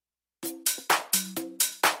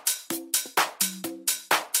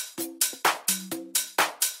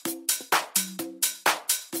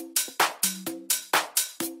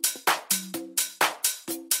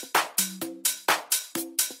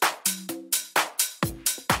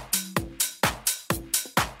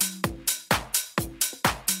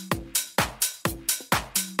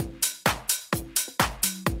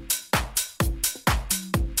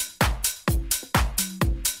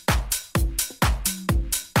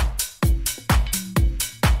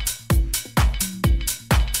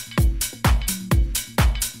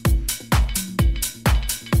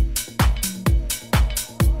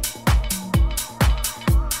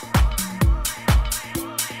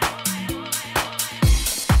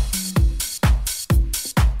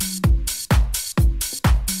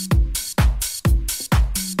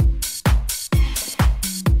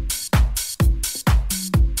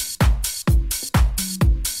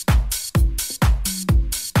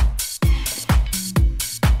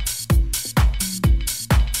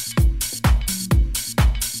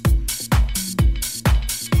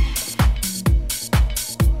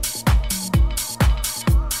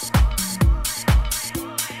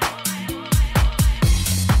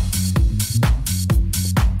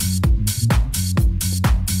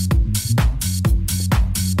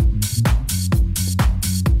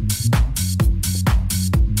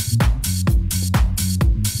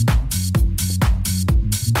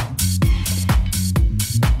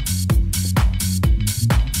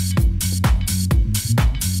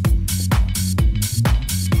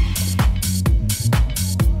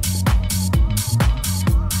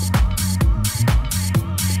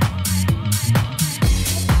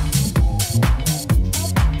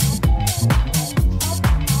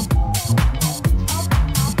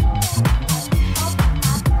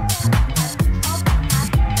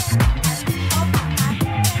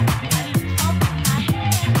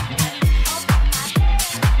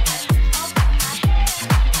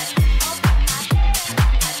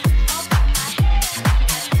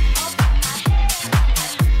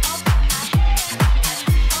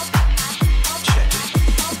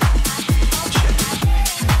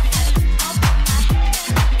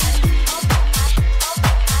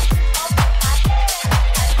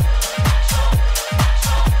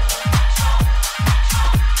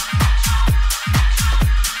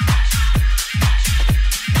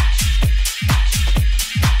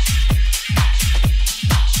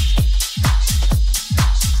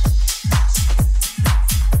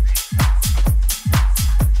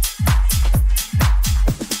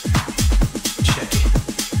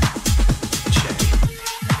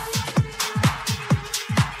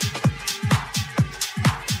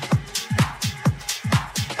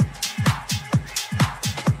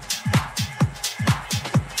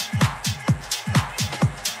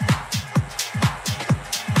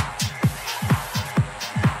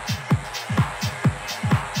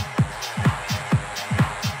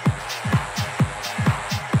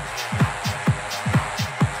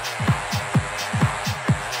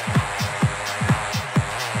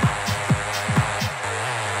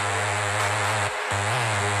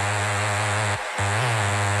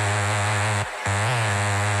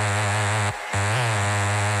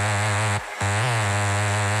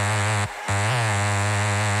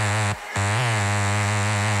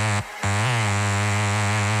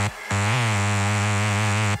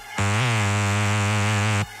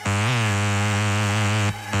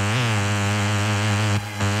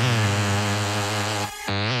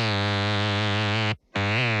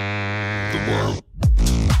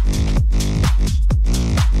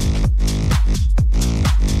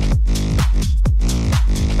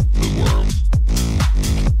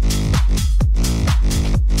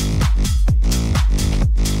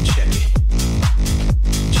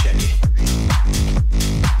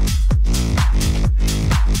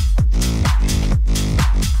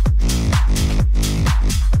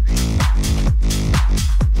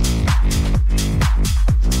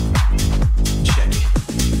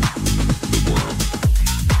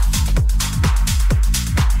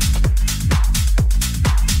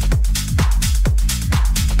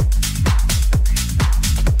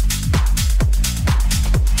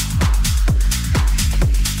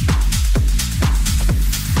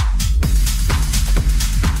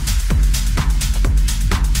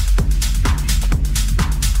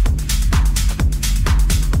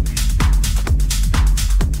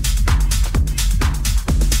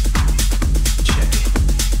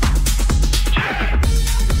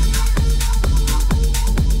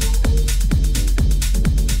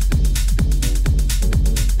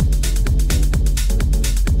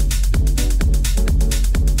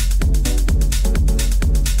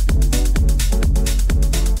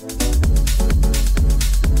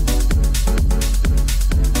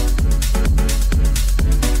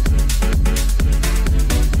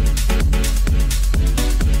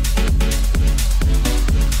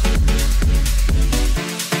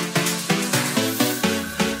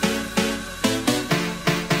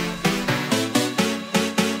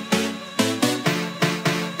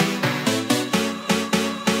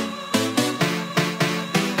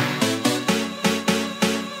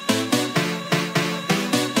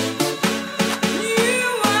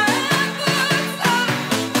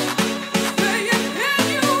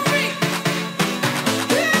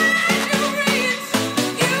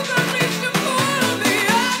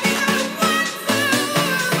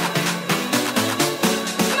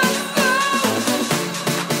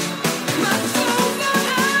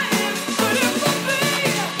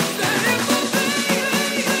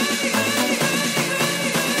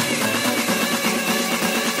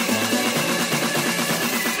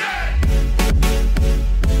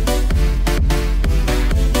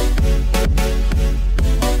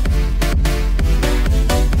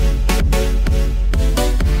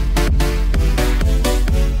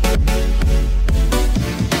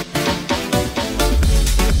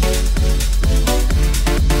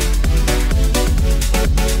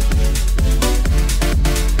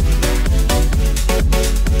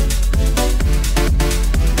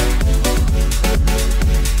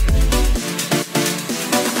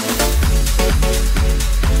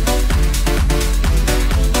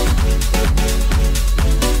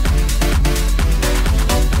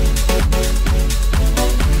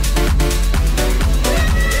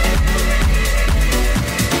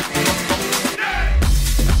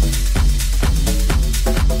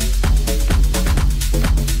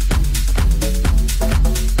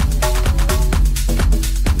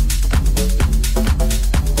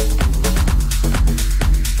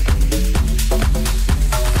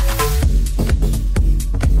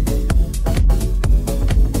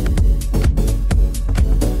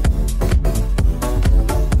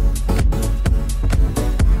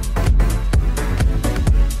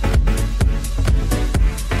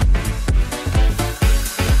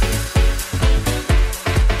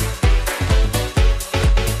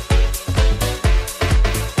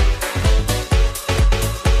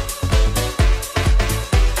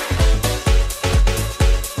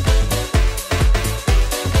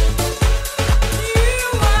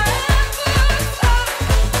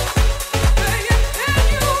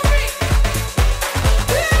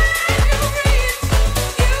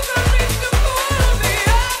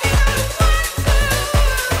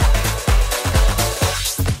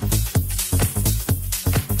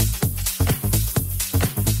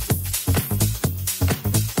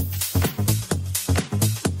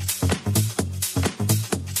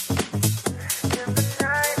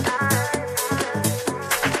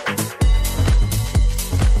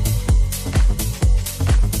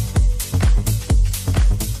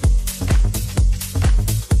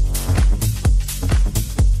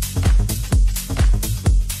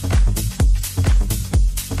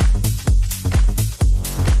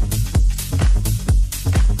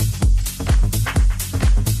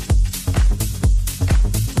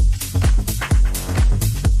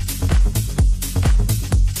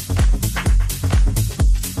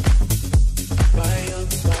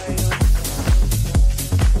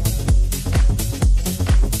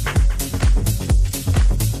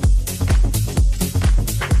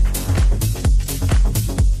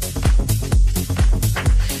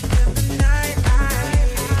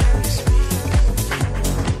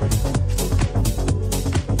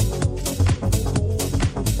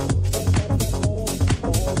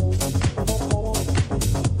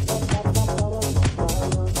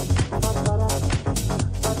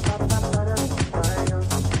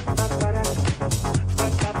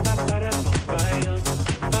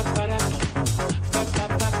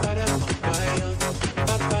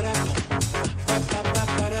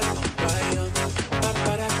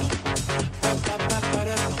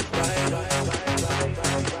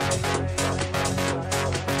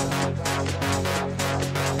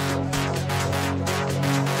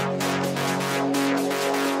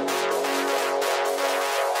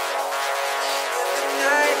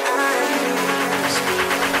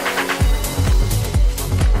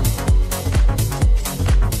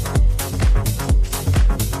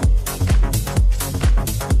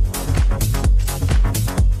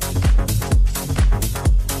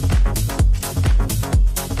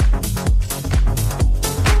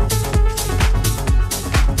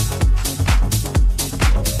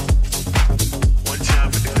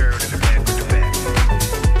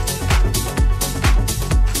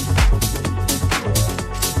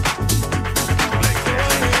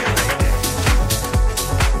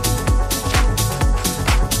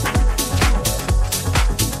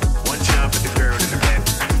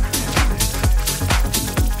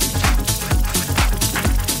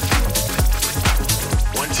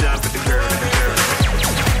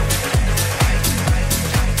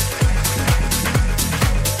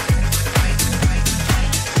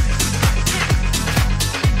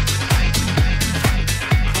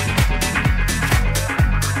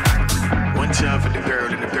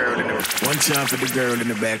One time for the girl in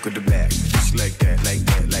the back with the back. Just like that, like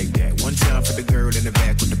that, like that. One time for the girl in the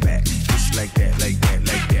back with the back. Just like that, like that,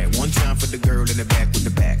 like that. One time for the girl in the back with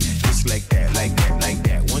the back. Just like that, like that, like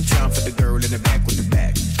that. One time for the girl in the back with the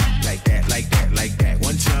back. Like that, like that, like that.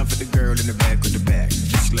 One time for the girl in the back with the back.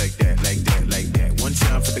 Just like that, like that, like that. One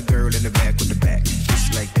time for the girl in the back with the back.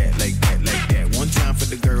 Just like that, like that, like that. One time for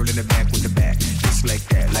the girl in the back with the back. Just like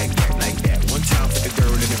that, like that, like that. One time for the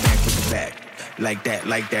girl in the back with the back. Like that,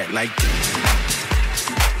 like that, like that.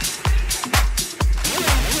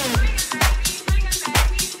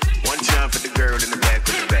 One time for the girl in the back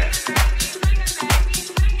with the back.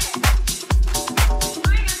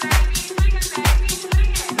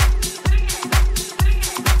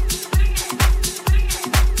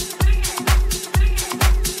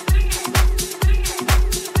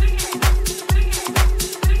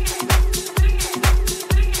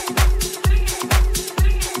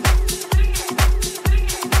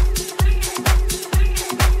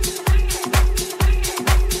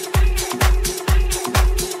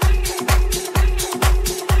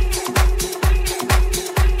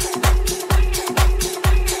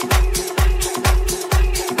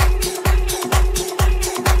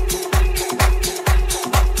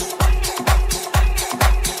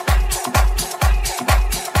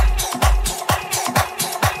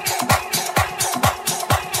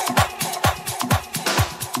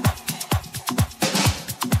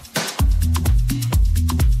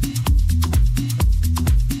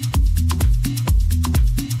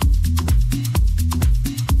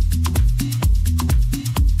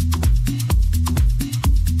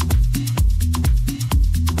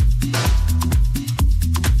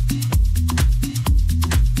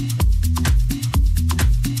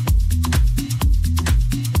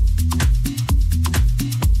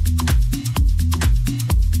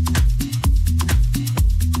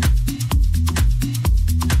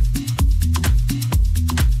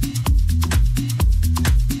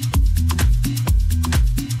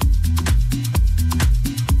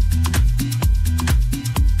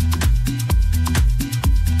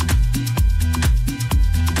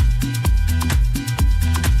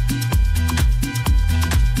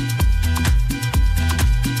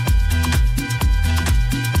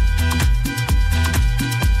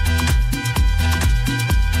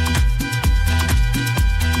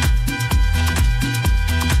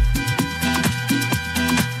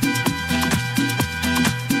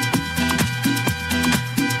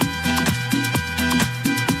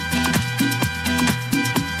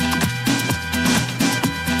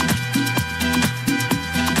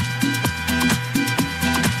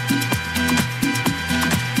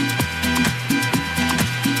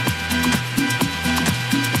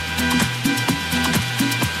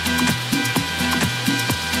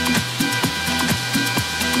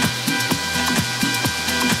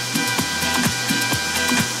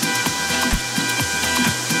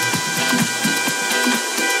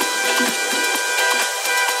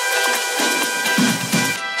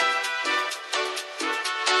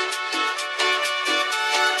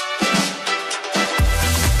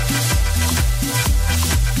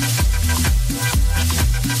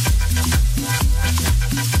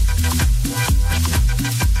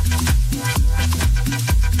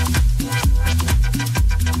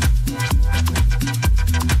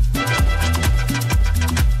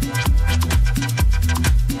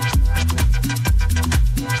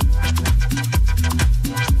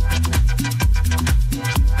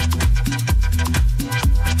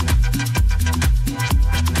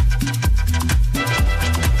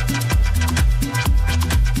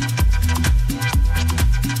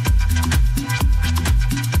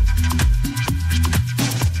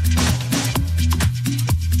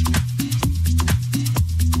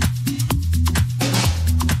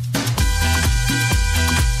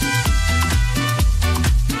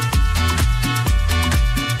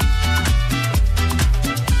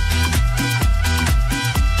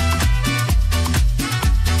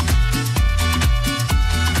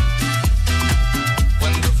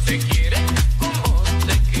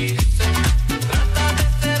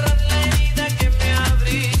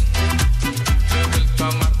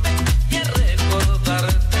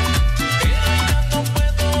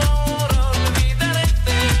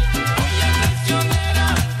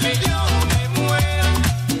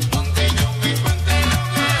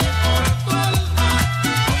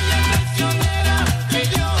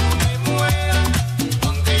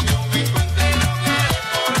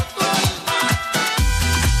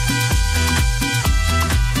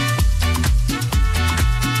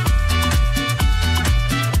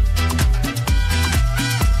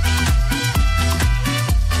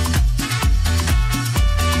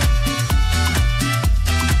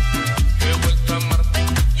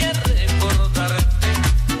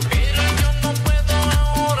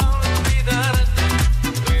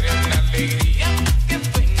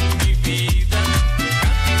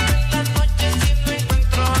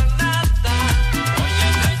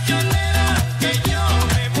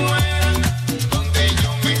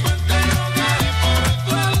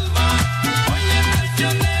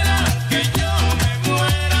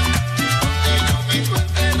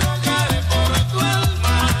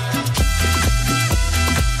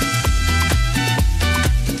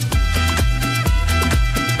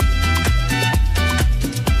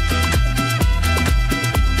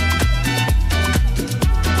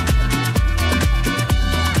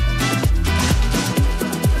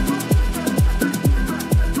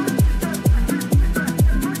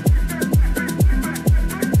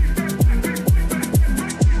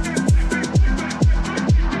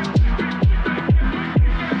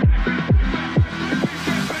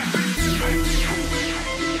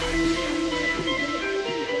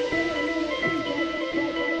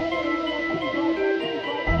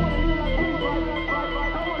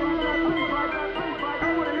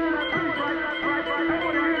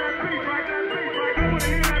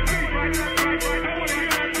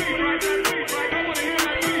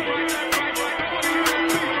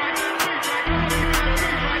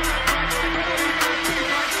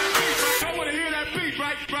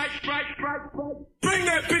 Bring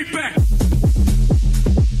that beat back.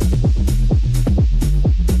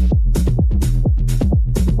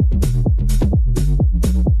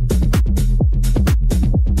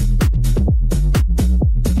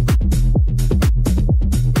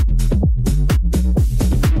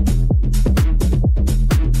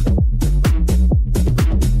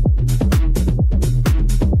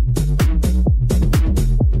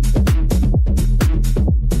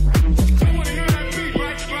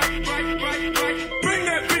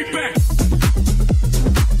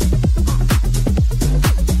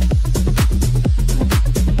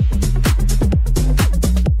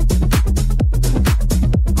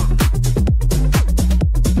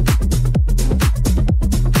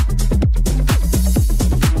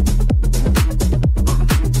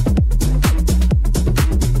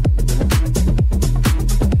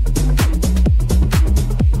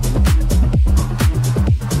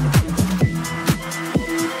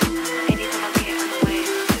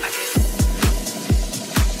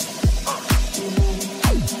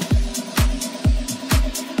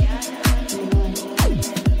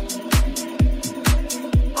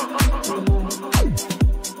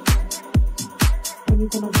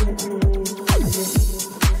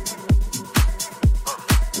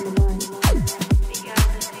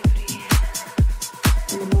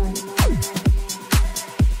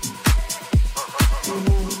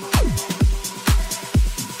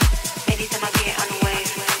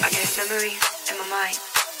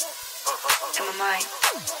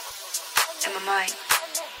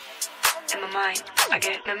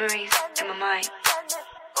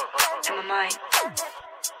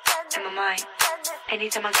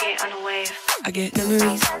 Anytime I get on a wave, I get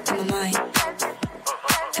memories in my mind,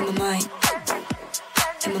 in my mind,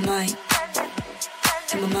 in my mind,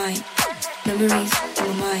 in my mind, memories in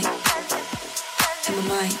my mind, in my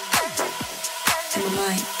mind, in my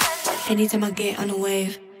mind. Anytime I get on a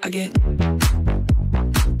wave, I get.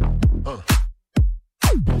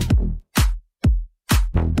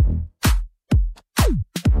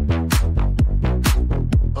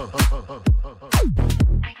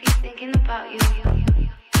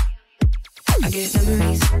 I get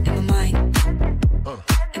memories in my mind,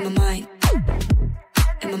 in my mind,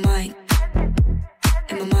 in my mind,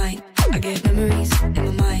 in my mind. I get memories in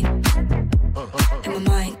my mind, in my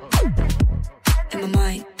mind, in my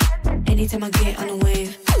mind. Anytime I get on a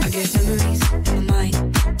wave, I get memories in my mind,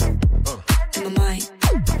 in my mind,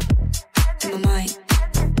 in my mind,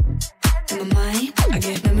 in my mind. I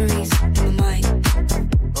get memories in my mind,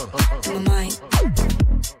 in my mind,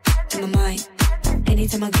 in my mind.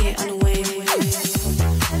 Anytime I get on a wave,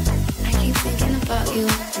 I keep thinking about you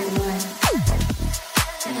in my mind,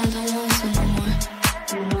 and I don't want to no more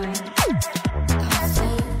in my mind. I'm so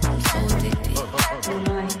addicted in my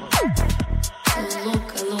mind, so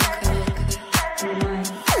loca in my mind.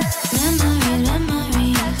 Memories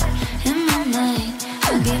in my mind.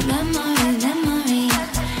 I get memories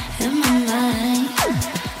in my mind,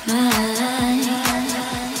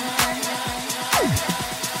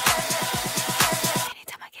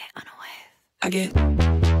 I get.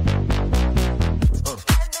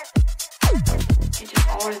 It's just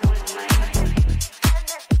always on my mind.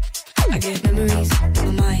 I get memories in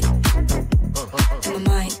my mind, in my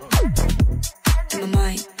mind, in my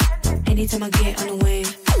mind. Anytime I get on a wave,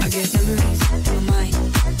 I get memories in my mind,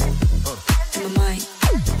 in my mind,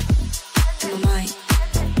 in my mind,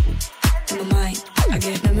 in my mind. I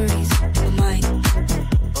get memories in my mind,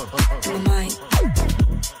 in my mind,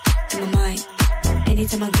 in my mind.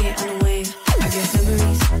 Anytime I get on a wave, I get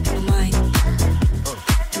memories in my mind,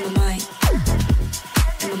 in my mind,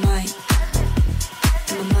 in my mind,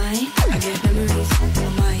 in my mind. I get memories in my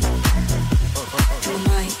mind, in my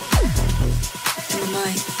mind, in my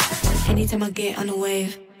mind. Anytime I get on a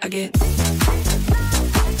wave, I get.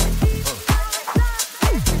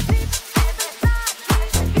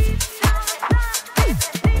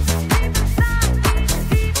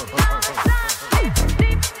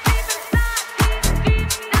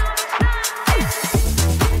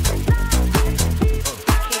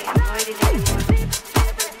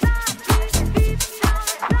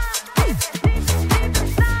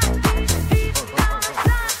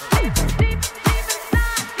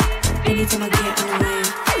 Anytime I get on the wave,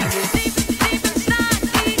 I get.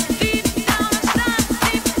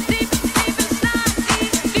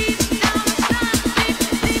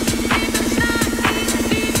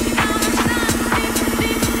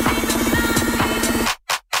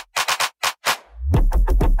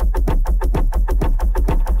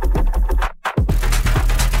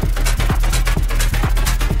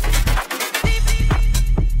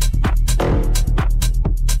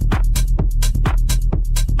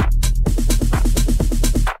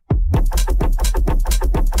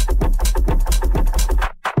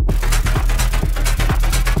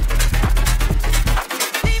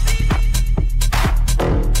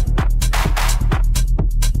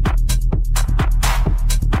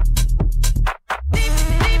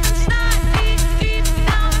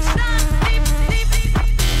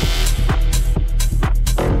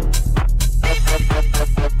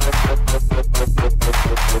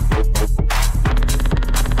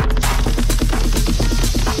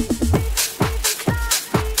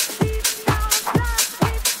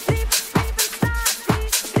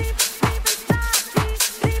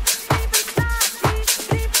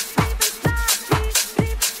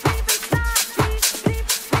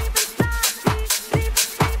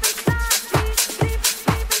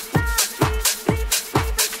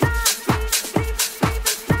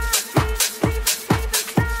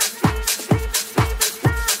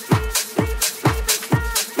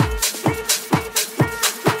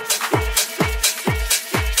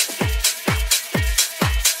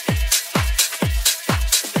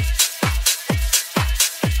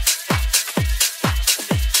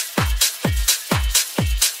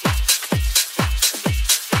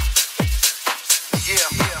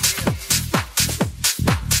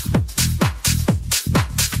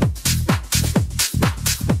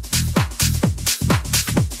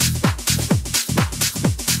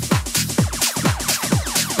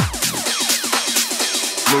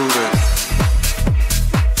 Move it.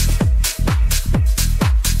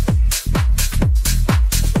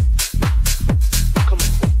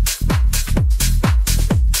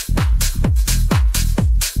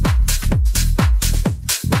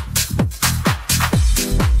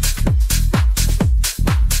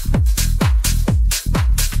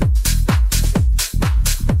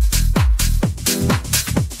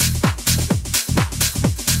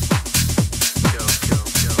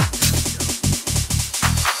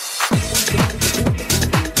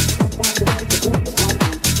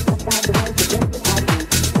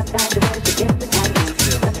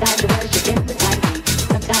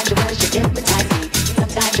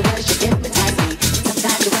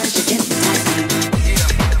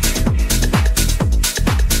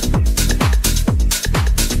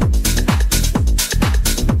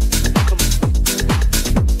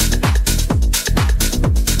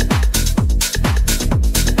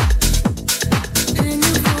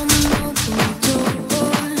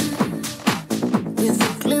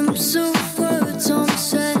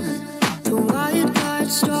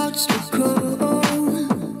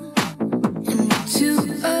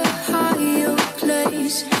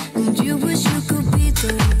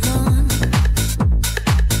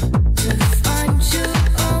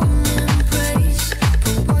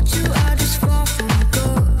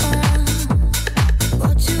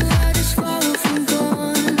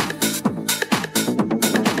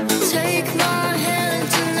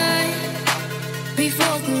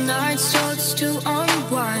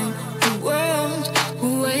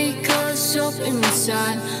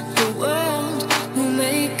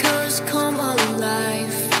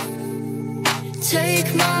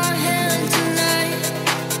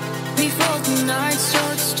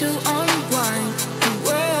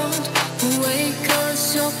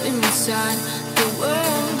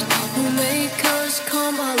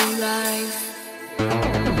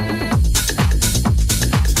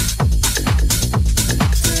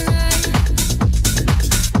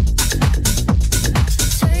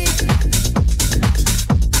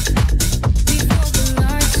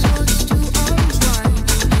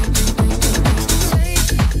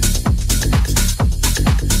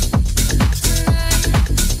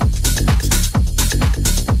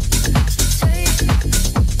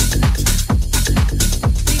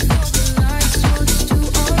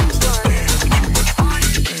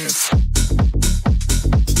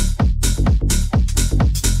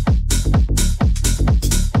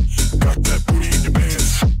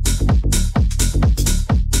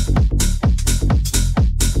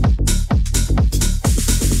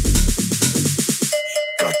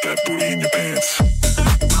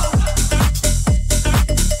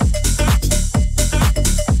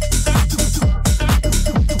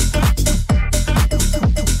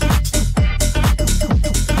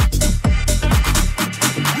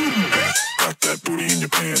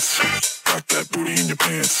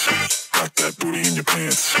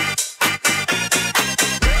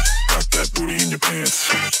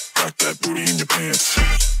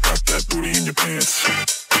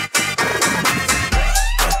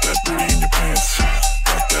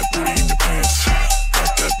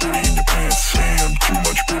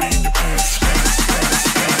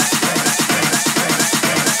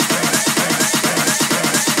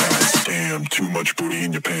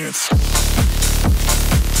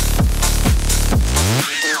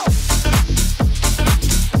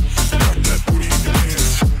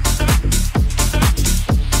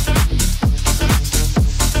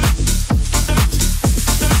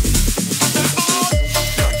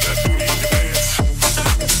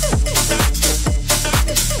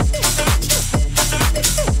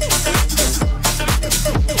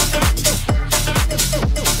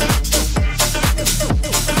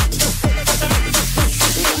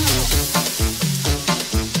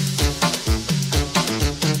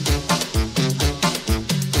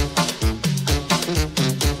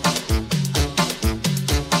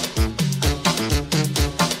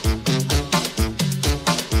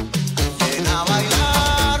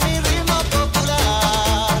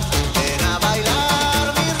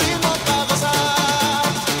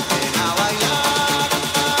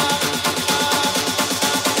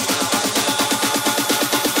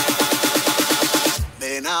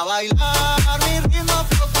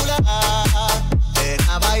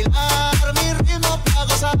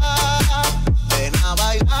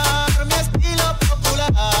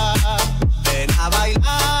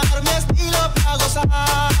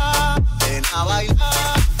 Ven a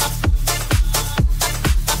bailar.